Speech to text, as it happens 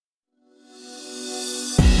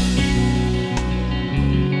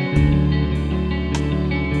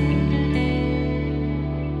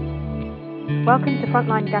Welcome to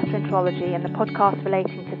Frontline Gastroenterology and the podcast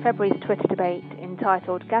relating to February's Twitter debate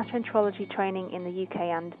entitled Gastroenterology Training in the UK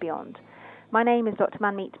and Beyond. My name is Dr.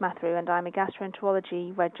 Manmeet Mathru and I'm a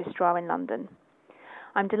gastroenterology registrar in London.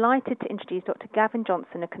 I'm delighted to introduce Dr. Gavin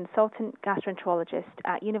Johnson, a consultant gastroenterologist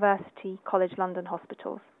at University College London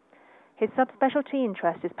Hospitals. His subspecialty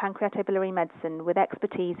interest is pancreatobiliary medicine with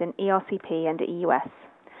expertise in ERCP and EUS.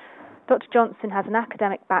 Dr. Johnson has an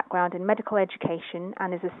academic background in medical education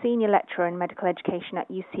and is a senior lecturer in medical education at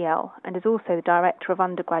UCL and is also the director of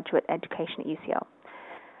undergraduate education at UCL.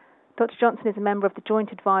 Dr. Johnson is a member of the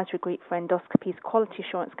Joint Advisory Group for Endoscopy's Quality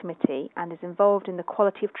Assurance Committee and is involved in the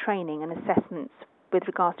quality of training and assessments with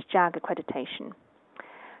regards to JAG accreditation.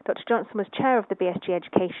 Dr. Johnson was chair of the BSG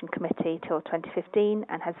Education Committee till 2015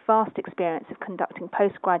 and has vast experience of conducting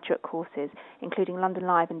postgraduate courses, including London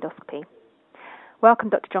Live Endoscopy. Welcome,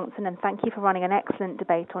 Dr. Johnson, and thank you for running an excellent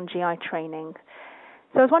debate on GI training.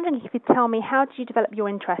 So I was wondering if you could tell me, how did you develop your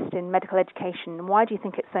interest in medical education and why do you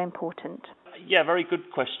think it's so important? Yeah, very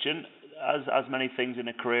good question. As many things in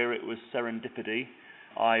a career, it was serendipity.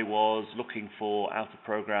 I was looking for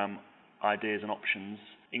out-of-programme ideas and options,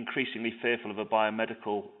 increasingly fearful of a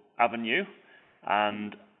biomedical avenue,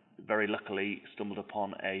 and very luckily stumbled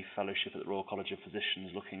upon a fellowship at the Royal College of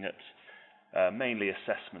Physicians looking at mainly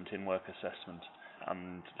assessment, in-work assessment,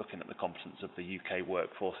 and looking at the competence of the UK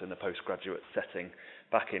workforce in the postgraduate setting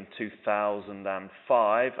back in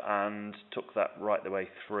 2005, and took that right the way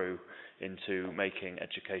through into making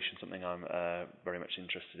education something I'm very much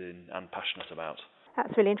interested in and passionate about.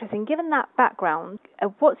 That's really interesting. Given that background,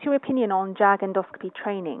 what's your opinion on JAG endoscopy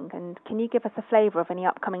training, and can you give us a flavour of any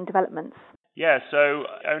upcoming developments? Yeah, so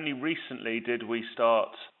only recently did I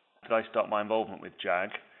start my involvement with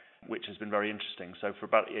JAG, which has been very interesting. So for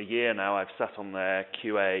about a year now, I've sat on their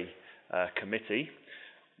QA committee,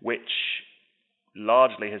 which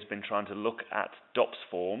largely has been trying to look at DOPS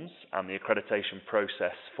forms and the accreditation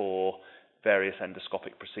process for various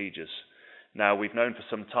endoscopic procedures. Now, we've known for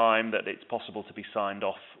some time that it's possible to be signed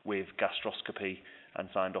off with gastroscopy and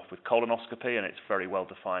signed off with colonoscopy, and it's very well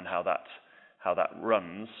defined how that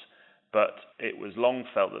runs. But it was long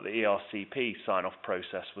felt that the ERCP sign-off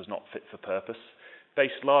process was not fit for purpose,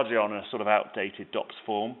 based largely on a sort of outdated DOPS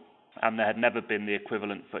form, and there had never been the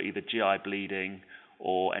equivalent for either GI bleeding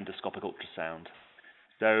or endoscopic ultrasound.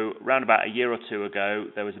 So around about a year or two ago,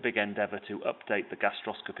 there was a big endeavour to update the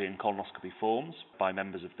gastroscopy and colonoscopy forms by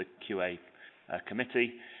members of the QA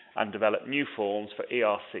committee and develop new forms for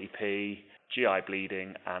ERCP, GI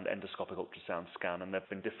bleeding and endoscopic ultrasound scan. And there have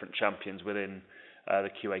been different champions within the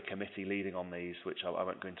QA committee leading on these, which I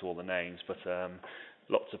won't go into all the names, but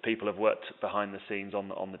lots of people have worked behind the scenes on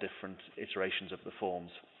the different iterations of the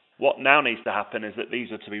forms. What now needs to happen is that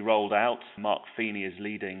these are to be rolled out. Mark Feeney is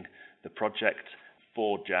leading the project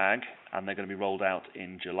for JAG, and they're going to be rolled out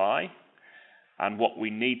in July. And what we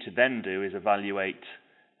need to then do is evaluate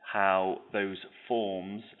how those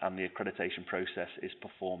forms and the accreditation process is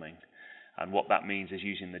performing. And what that means is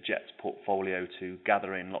using the JETS portfolio to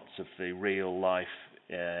gather in lots of the real-life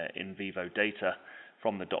in vivo data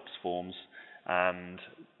from the DOPS forms and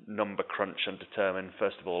number crunch and determine,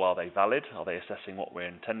 first of all, are they valid? Are they assessing what we're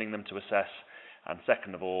intending them to assess? And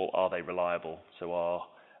second of all, are they reliable? So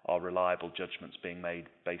are reliable judgments being made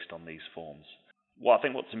based on these forms? Well, I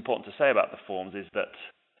think what's important to say about the forms is that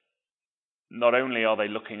not only are they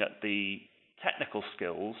looking at the technical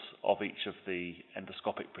skills of each of the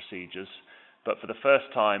endoscopic procedures, but for the first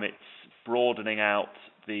time it's broadening out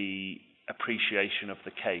the appreciation of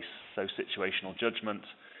the case, so situational judgment.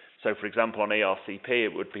 So for example, on ERCP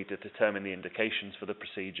it would be to determine the indications for the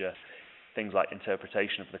procedure, things like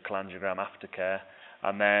interpretation of the cholangiogram aftercare,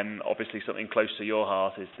 and then obviously something close to your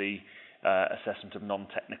heart is the assessment of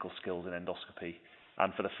non-technical skills in endoscopy.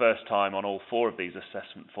 And for the first time on all four of these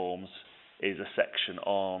assessment forms is a section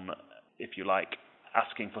on, if you like,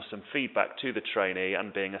 asking for some feedback to the trainee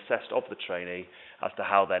and being assessed of the trainee as to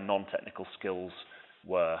how their non-technical skills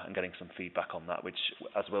were, and getting some feedback on that, which,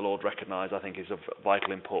 as we'll all recognise, I think is of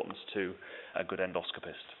vital importance to a good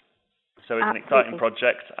endoscopist. So it's an exciting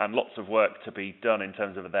project and lots of work to be done in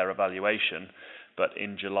terms of their evaluation, but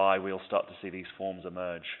in July we'll start to see these forms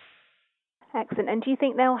emerge. Excellent. And do you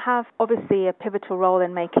think they'll have, obviously, a pivotal role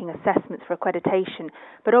in making assessments for accreditation,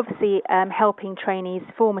 but obviously helping trainees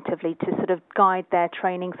formatively to sort of guide their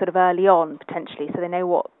training sort of early on, potentially, so they know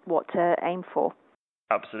what to aim for?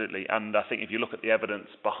 Absolutely. And I think if you look at the evidence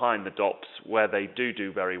behind the DOPS, where they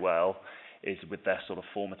do very well is with their sort of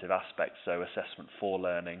formative aspects, so assessment for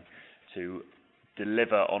learning, to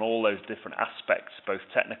deliver on all those different aspects, both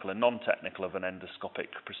technical and non-technical, of an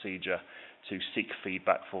endoscopic procedure, to seek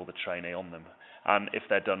feedback for the trainee on them. And if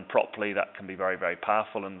they're done properly, that can be very, very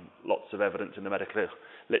powerful, and lots of evidence in the medical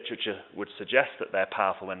literature would suggest that they're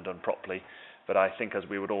powerful when done properly. But I think, as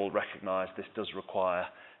we would all recognise, this does require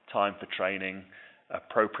time for training,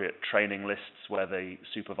 appropriate training lists where the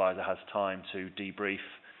supervisor has time to debrief,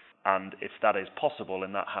 and if that is possible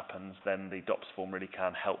and that happens, then the DOPS form really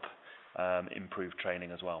can help improve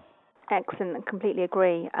training as well. Excellent, I completely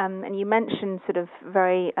agree. And you mentioned sort of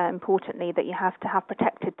very importantly that you have to have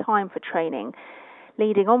protected time for training.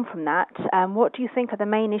 Leading on from that, what do you think are the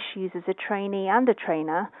main issues as a trainee and a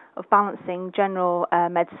trainer of balancing general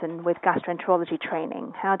medicine with gastroenterology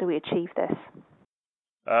training? How do we achieve this?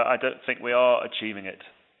 I don't think we are achieving it.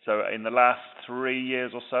 So in the last 3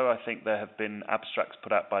 years or so, I think there have been abstracts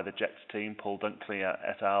put out by the JETS team, Paul Dunkley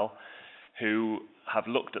et al., who have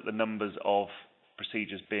looked at the numbers of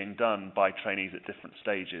procedures being done by trainees at different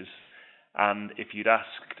stages. And if you'd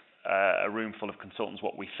asked a room full of consultants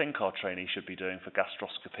what we think our trainees should be doing for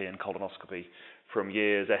gastroscopy and colonoscopy from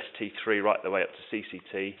years ST3 right the way up to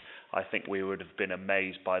CCT, I think we would have been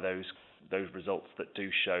amazed by those results that do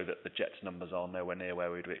show that the JETS numbers are nowhere near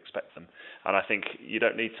where we'd expect them. And I think you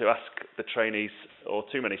don't need to ask the trainees or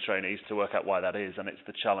too many trainees to work out why that is, and it's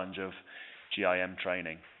the challenge of GIM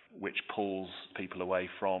training, which pulls people away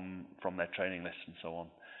from their training lists and so on.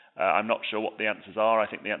 I'm not sure what the answers are. I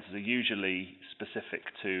think the answers are usually specific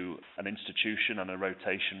to an institution and a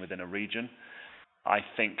rotation within a region. I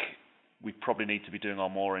think we probably need to be doing our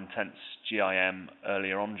more intense GIM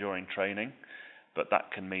earlier on during training, but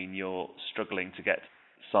that can mean you're struggling to get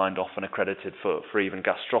signed off and accredited for even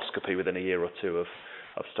gastroscopy within a year or two of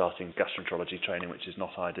starting gastroenterology training, which is not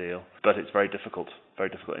ideal. But it's very difficult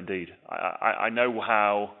indeed. I know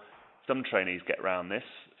how some trainees get around this.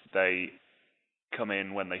 They come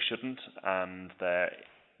in when they shouldn't, and they're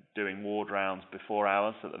doing ward rounds before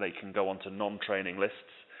hours so that they can go onto non-training lists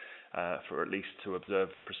for at least to observe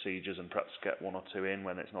procedures and perhaps get one or two in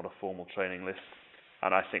when it's not a formal training list.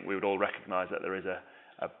 And I think we would all recognise that there is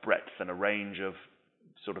a breadth and a range of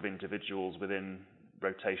sort of individuals within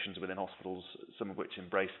rotations within hospitals, some of which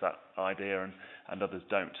embrace that idea and others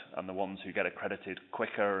don't. And the ones who get accredited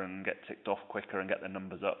quicker and get ticked off quicker and get their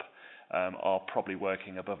numbers up are probably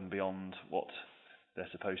working above and beyond what they're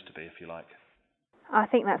supposed to be, if you like. I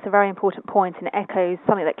think that's a very important point, and it echoes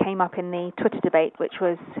something that came up in the Twitter debate, which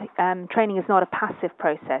was training is not a passive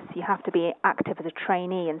process. You have to be active as a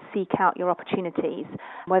trainee and seek out your opportunities,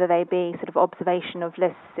 whether they be sort of observation of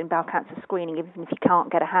lists in bowel cancer screening. Even if you can't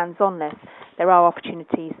get a hands-on list, there are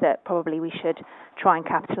opportunities that probably we should try and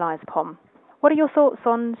capitalise upon. What are your thoughts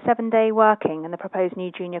on 7-day working and the proposed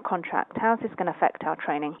new junior contract? How is this going to affect our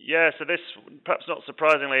training? Yeah, so this, perhaps not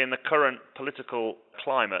surprisingly, in the current political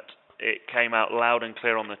climate, it came out loud and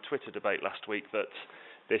clear on the Twitter debate last week that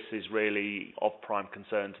this is really of prime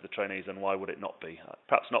concern to the trainees, and why would it not be?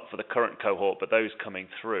 Perhaps not for the current cohort, but those coming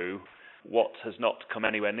through. What has not come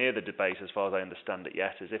anywhere near the debate, as far as I understand it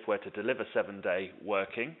yet, is if we're to deliver 7-day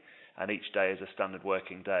working, and each day is a standard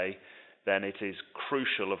working day, then it is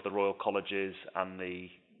crucial of the Royal Colleges and the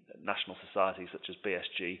national societies such as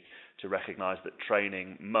BSG to recognise that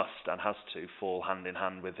training must and has to fall hand in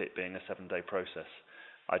hand with it being a 7-day process.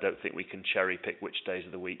 I don't think we can cherry pick which days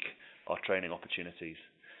of the week are training opportunities.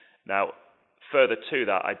 Now, further to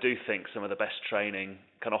that, I do think some of the best training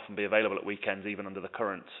can often be available at weekends, even under the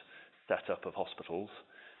current setup of hospitals.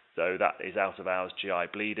 So that is out of hours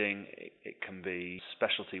GI bleeding. It can be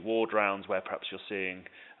specialty ward rounds where perhaps you're seeing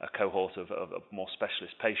a cohort of more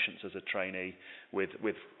specialist patients as a trainee with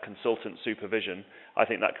consultant supervision. I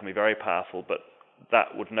think that can be very powerful, but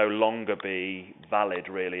that would no longer be valid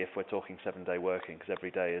really if we're talking 7-day working, because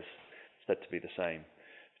every day is said to be the same.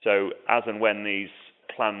 So as and when these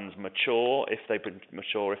plans mature, if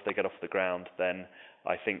they get off the ground, then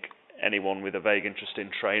I think anyone with a vague interest in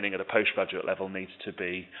training at a postgraduate level needs to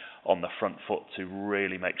be on the front foot to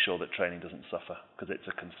really make sure that training doesn't suffer, because it's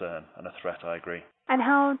a concern and a threat, I agree. And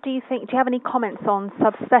how do you have any comments on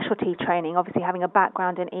subspecialty training, obviously having a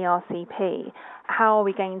background in ERCP? How are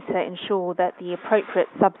we going to ensure that the appropriate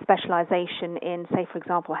subspecialisation in, say, for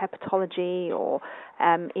example, hepatology or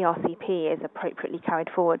ERCP is appropriately carried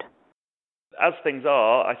forward? As things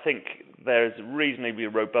are, I think there's reasonably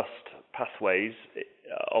robust pathways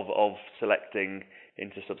of selecting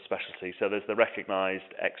into subspecialty. So there's the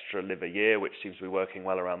recognised extra liver year, which seems to be working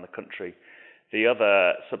well around the country. The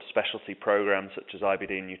other subspecialty programs, such as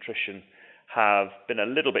IBD and nutrition, have been a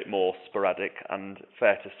little bit more sporadic and,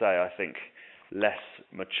 fair to say, I think, less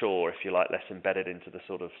mature, if you like, less embedded into the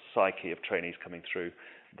sort of psyche of trainees coming through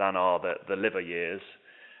than are the liver years.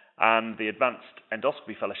 And the advanced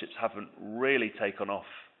endoscopy fellowships haven't really taken off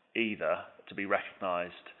either to be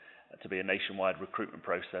recognised to be a nationwide recruitment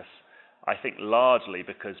process. I think largely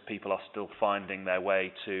because people are still finding their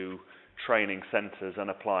way to training centres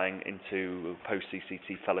and applying into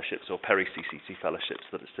post-CCT fellowships or peri-CCT fellowships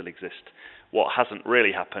that still exist. What hasn't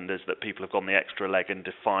really happened is that people have gone the extra leg and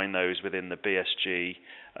defined those within the BSG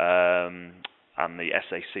and the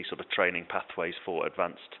SAC sort of training pathways for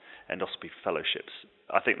advanced endoscopy fellowships.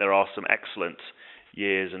 I think there are some excellent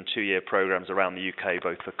years and 2-year programs around the UK,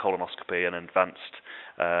 both for colonoscopy and advanced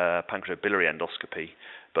pancreobiliary endoscopy,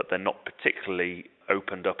 but they're not particularly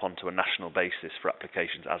opened up onto a national basis for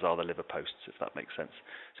applications, as are the liver posts, if that makes sense.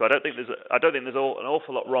 So I don't think there's an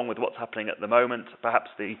awful lot wrong with what's happening at the moment. Perhaps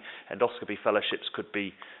the endoscopy fellowships could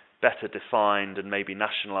be better defined and maybe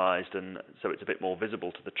nationalised, and so it's a bit more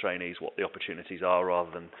visible to the trainees what the opportunities are,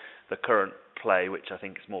 rather than the current play, which I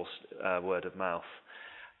think is more word of mouth.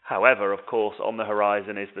 However, of course, on the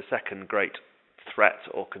horizon is the second great threat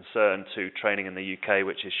or concern to training in the UK,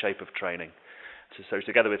 which is shape of training. So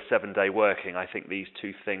together with 7-day working, I think these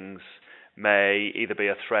two things may either be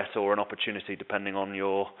a threat or an opportunity, depending on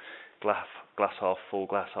your glass half full,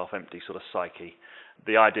 glass half empty sort of psyche.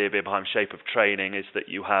 The idea behind shape of training is that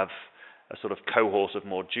you have a sort of cohort of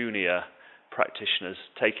more junior practitioners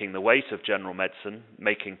taking the weight of general medicine,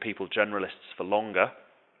 making people generalists for longer.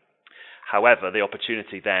 However, the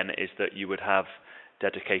opportunity then is that you would have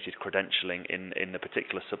dedicated credentialing in the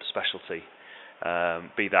particular subspecialty,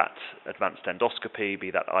 be that advanced endoscopy, be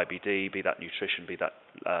that IBD, be that nutrition, be that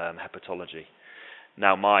hepatology.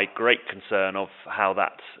 Now, my great concern of how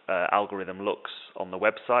that algorithm looks on the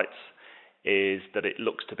websites is that it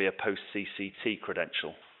looks to be a post-CCT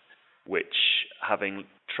credential, which, having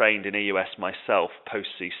trained in EUS myself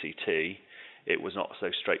post-CCT, it was not so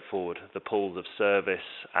straightforward. The pools of service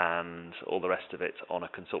and all the rest of it on a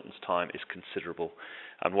consultant's time is considerable.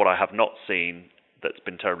 And what I have not seen that's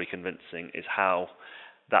been terribly convincing is how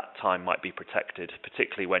that time might be protected,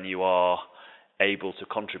 particularly when you are able to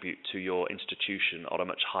contribute to your institution on a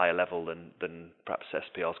much higher level than perhaps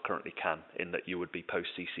SPRs currently can, in that you would be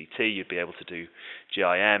post-CCT, you'd be able to do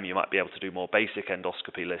GIM, you might be able to do more basic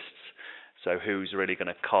endoscopy lists. So who's really going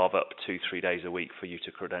to carve up 2-3 days a week for you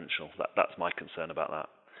to credential? That's my concern about that.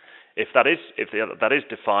 If that is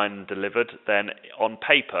defined and delivered, then on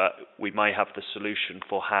paper we may have the solution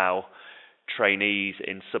for how trainees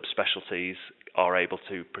in subspecialties are able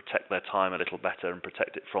to protect their time a little better and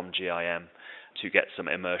protect it from GIM to get some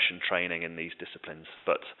immersion training in these disciplines.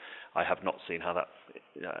 But I have not seen how that.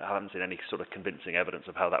 I haven't seen any sort of convincing evidence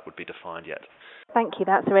of how that would be defined yet. Thank you.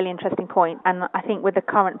 That's a really interesting point. And I think with the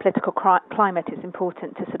current political climate, it's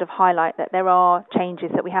important to sort of highlight that there are changes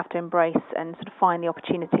that we have to embrace and sort of find the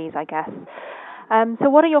opportunities, I guess. So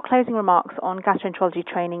what are your closing remarks on gastroenterology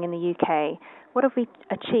training in the UK? What have we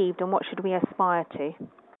achieved and what should we aspire to?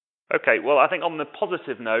 Okay, well, I think on the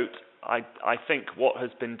positive note, I think what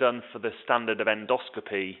has been done for the standard of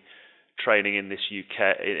endoscopy training in the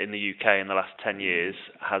UK in the last 10 years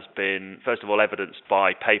has been, first of all, evidenced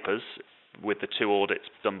by papers, with the 2 audits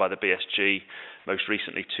done by the BSG most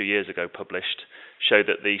recently 2 years ago published, show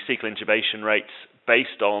that the cecal intubation rates,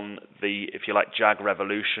 based on the, if you like, JAG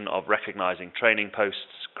revolution of recognising training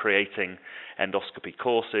posts, creating endoscopy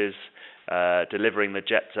courses, delivering the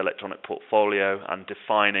JETS electronic portfolio, and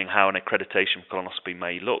defining how an accreditation for colonoscopy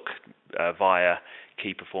may look via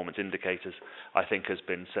key performance indicators, I think has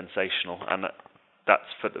been sensational. And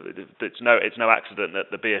it's no accident that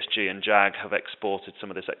the BSG and JAG have exported some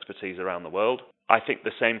of this expertise around the world. I think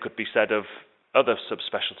the same could be said of other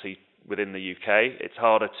subspecialty within the UK. It's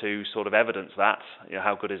harder to sort of evidence that. You know,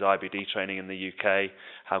 how good is IBD training in the UK?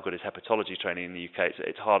 How good is hepatology training in the UK?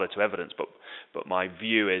 It's harder to evidence, but my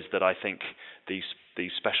view is that I think these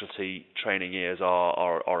specialty training years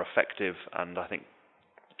are effective, and I think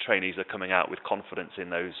trainees are coming out with confidence in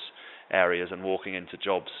those areas and walking into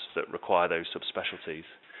jobs that require those subspecialties.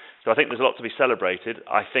 So I think there's a lot to be celebrated.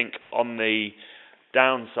 I think on the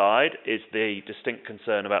downside is the distinct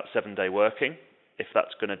concern about 7-day working. If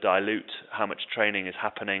that's going to dilute how much training is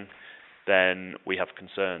happening, then we have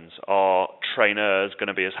concerns. Are trainers going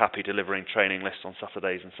to be as happy delivering training lists on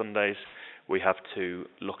Saturdays and Sundays? We have to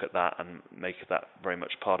look at that and make that very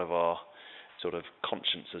much part of our sort of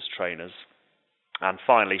conscience as trainers. And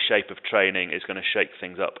finally, shape of training is going to shake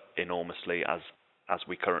things up enormously as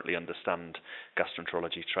we currently understand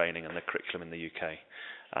gastroenterology training and the curriculum in the UK.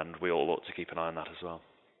 And we all ought to keep an eye on that as well.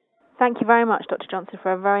 Thank you very much, Dr. Johnson,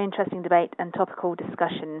 for a very interesting debate and topical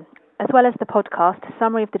discussion. As well as the podcast, a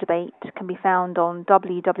summary of the debate can be found on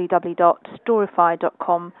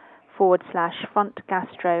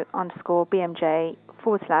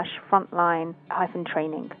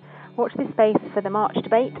www.storify.com/frontgastro_BMJ/frontline-training. Watch this space for the March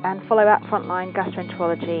debate and follow at Frontline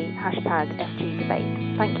Gastroenterology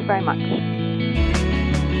 #FGDebate. Thank you very much.